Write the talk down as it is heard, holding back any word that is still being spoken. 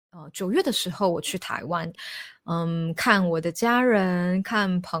9月的时候我去台湾，看我的家人，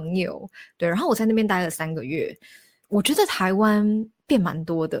看朋友，对，然后我在那边待了3个月。我觉得台湾变蛮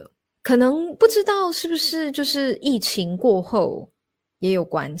多的，可能不知道是不是就是疫情过后也有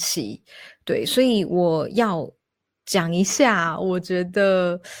关系，对，所以我要讲一下我觉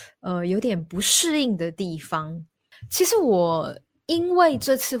得有点不适应的地方。其实我因为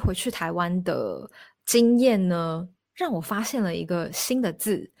这次回去台湾的经验呢，让我发现了一个新的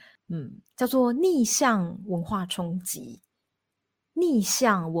字，叫做逆向文化冲击。逆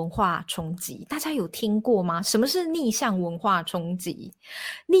向文化冲击，大家有听过吗？什么是逆向文化冲击？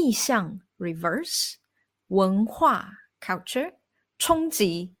逆向 reverse 文化 culture 冲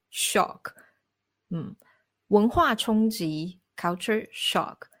击 shock，文化冲击 culture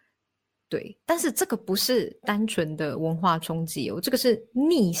shock， 对，但是这个不是单纯的文化冲击哦，这个是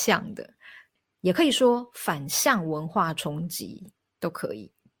逆向的，也可以说反向文化冲击都可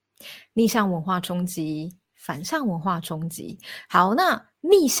以。逆向文化冲击，反向文化冲击。好，那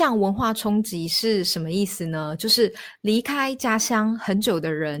逆向文化冲击是什么意思呢？就是离开家乡很久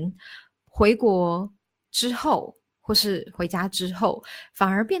的人，回国之后，或是回家之后，反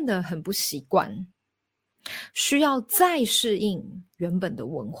而变得很不习惯，需要再适应原本的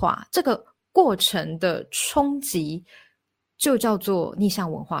文化。这个过程的冲击就叫做逆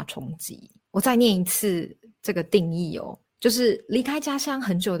向文化冲击。我再念一次这个定义哦。就是离开家乡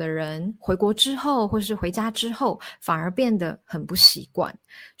很久的人，回国之后或是回家之后，反而变得很不习惯，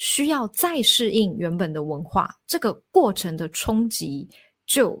需要再适应原本的文化，这个过程的冲击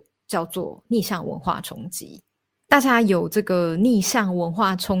就叫做逆向文化冲击。大家有这个逆向文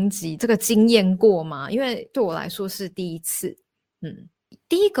化冲击这个经验过吗？因为对我来说是第一次。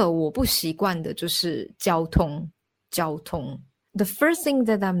第一个我不习惯的就是交通。The first thing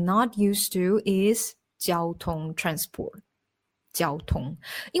that I'm not used to is 交通 transport。交通，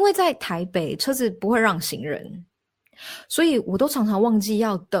因为在台北车子不会让行人，所以我都常常忘记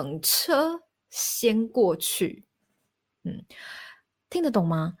要等车先过去。听得懂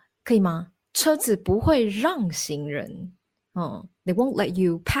吗？可以吗？车子不会让行人，they won't let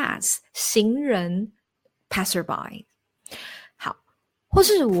you pass 行人 passerby。 好，或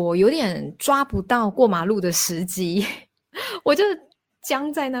是我有点抓不到过马路的时机，我就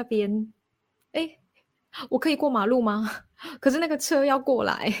僵在那边，我可以过马路吗？可是那个车要过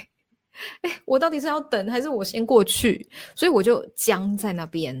来，我到底是要等还是我先过去？所以我就僵在那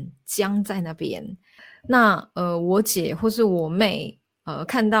边。那我姐或是我妹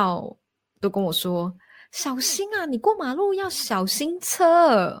看到都跟我说，小心啊，你过马路要小心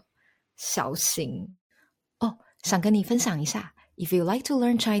车，小心。想跟你分享一下，If you like to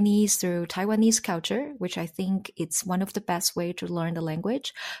learn Chinese through Taiwanese culture, which I think it's one of the best way to learn the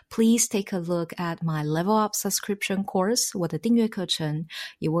language, please take a look at my Level Up subscription course, 我的订阅课程.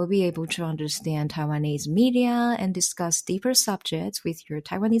 You will be able to understand Taiwanese media and discuss deeper subjects with your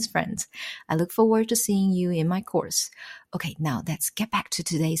Taiwanese friends. I look forward to seeing you in my course. Okay, now let's get back to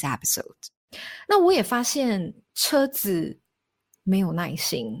today's episode. 那我也发现车子没有耐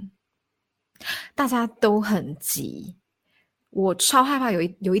心，大家都很急。我超害怕有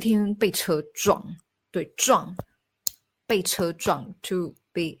一天被车撞，对，被车撞 to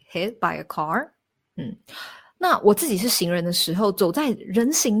be hit by a car。那我自己是行人的时候，走在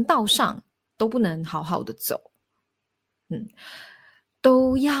人行道上都不能好好的走，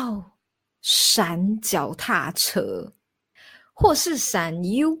都要闪脚踏车，或是闪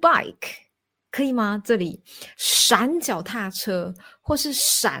U-bike， 可以吗？这里闪脚踏车或是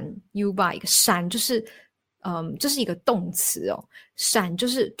闪 U-bike， 闪就是这是一个动词哦，闪就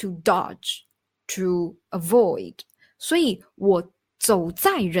是 to dodge to avoid， 所以我走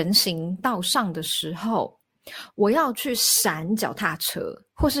在人行道上的时候，我要去闪脚踏车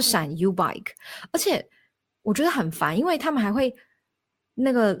或是闪 U-bike， 而且我觉得很烦，因为他们还会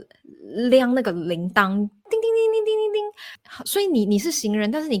那个亮那个铃铛，叮叮叮叮叮叮叮，所以你是行人，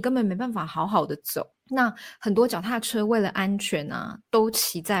但是你根本没办法好好的走。那很多脚踏车为了安全啊，都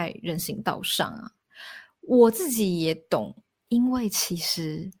骑在人行道上啊。我自己也懂，因为其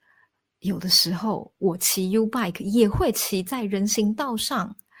实有的时候我骑 U-bike 也会骑在人行道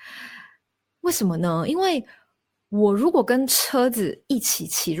上。为什么呢？因为我如果跟车子一起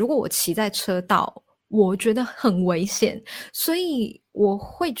骑，如果我骑在车道，我觉得很危险，所以我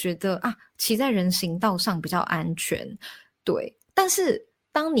会觉得啊，骑在人行道上比较安全。对，但是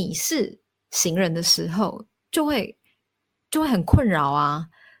当你是行人的时候，就会很困扰啊。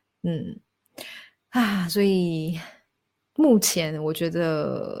所以目前我觉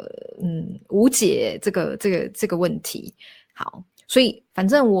得无解这个问题。好，所以反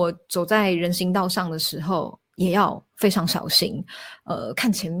正我走在人行道上的时候，也要非常小心，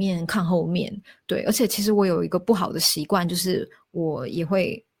看前面看后面，对，而且其实我有一个不好的习惯，就是我也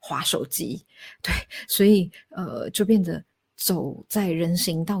会滑手机，对，所以就变得走在人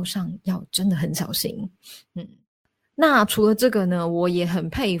行道上要真的很小心，那除了这个呢，我也很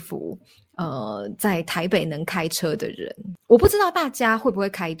佩服在台北能开车的人。我不知道大家会不会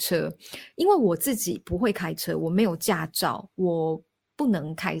开车，因为我自己不会开车，我没有驾照，我不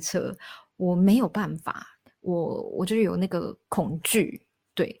能开车，我没有办法，我就是有那个恐惧，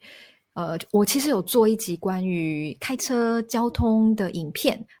对。我其实有做一集关于开车交通的影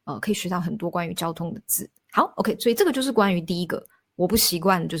片，可以学到很多关于交通的字。好 ，OK， 所以这个就是关于第一个，我不习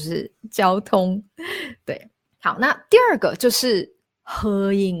惯就是交通，对。好，那第二个就是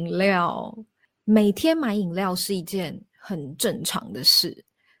喝饮料。每天买饮料是一件很正常的事，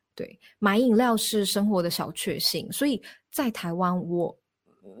对，买饮料是生活的小确幸，所以在台湾我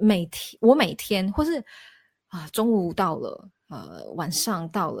每天或是中午到了，晚上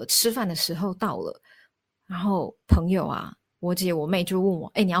到了，吃饭的时候到了，然后朋友啊，我姐我妹就问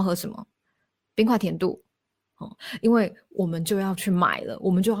我，你要喝什么？冰块甜度。因为我们就要去买了，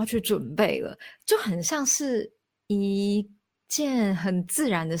我们就要去准备了，就很像是一件很自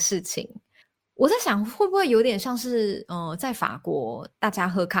然的事情。我在想，会不会有点像是，在法国大家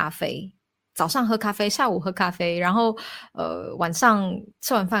喝咖啡，早上喝咖啡，下午喝咖啡，然后晚上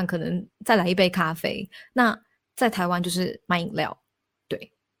吃完饭可能再来一杯咖啡。那在台湾就是买饮料，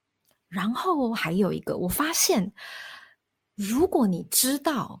对。然后还有一个，我发现，如果你知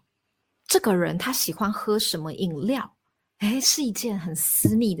道这个人他喜欢喝什么饮料，是一件很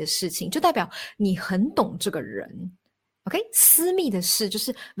私密的事情，就代表你很懂这个人。OK， 私密的事就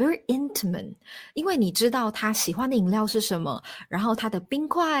是 very intimate，因为你知道他喜欢的饮料是什么，然后他的冰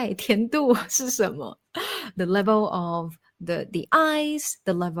块甜度是什么，the level of the ice,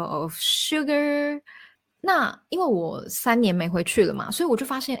 the level of sugar。那因为我3年没回去了嘛，所以我就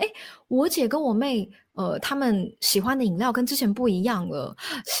发现，我姐跟我妹，她们喜欢的饮料跟之前不一样了，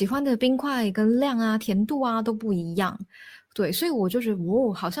喜欢的冰块跟量啊、甜度啊都不一样。对，所以我就觉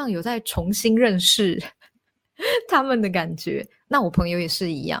得，好像有在重新认识他们的感觉。那我朋友也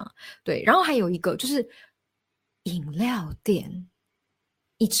是一样，对。然后还有一个就是饮料店，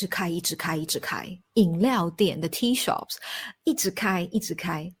一直开，一直开，一直开。饮料店的 tea shops 一直开，一直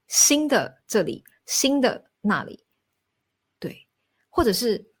开，新的这里，新的那里，对。或者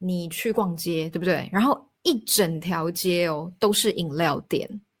是你去逛街，对不对？然后一整条街都是饮料店，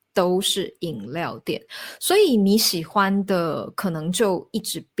都是饮料店，所以你喜欢的可能就一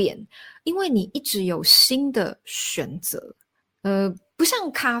直变，因为你一直有新的选择。不像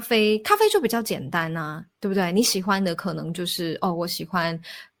咖啡，咖啡就比较简单啊，对不对？你喜欢的可能就是我喜欢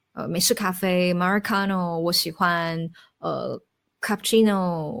美式咖啡 Americano， 我喜欢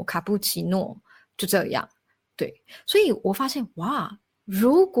cappuccino 卡布奇诺，就这样。对，所以我发现哇，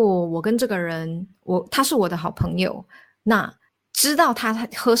如果我跟这个人，他是我的好朋友，那知道他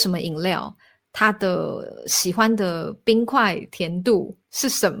喝什么饮料，他的喜欢的冰块甜度是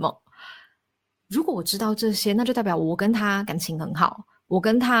什么。如果我知道这些，那就代表我跟他感情很好，我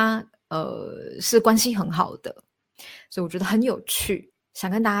跟他是关系很好的，所以我觉得很有趣，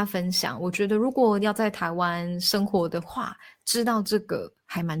想跟大家分享。我觉得如果要在台湾生活的话，知道这个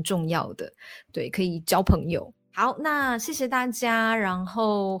还蛮重要的，对，可以交朋友。好，那谢谢大家，然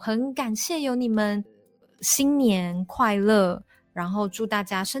后很感谢有你们，新年快乐，然后祝大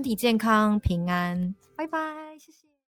家身体健康平安，拜拜，谢谢。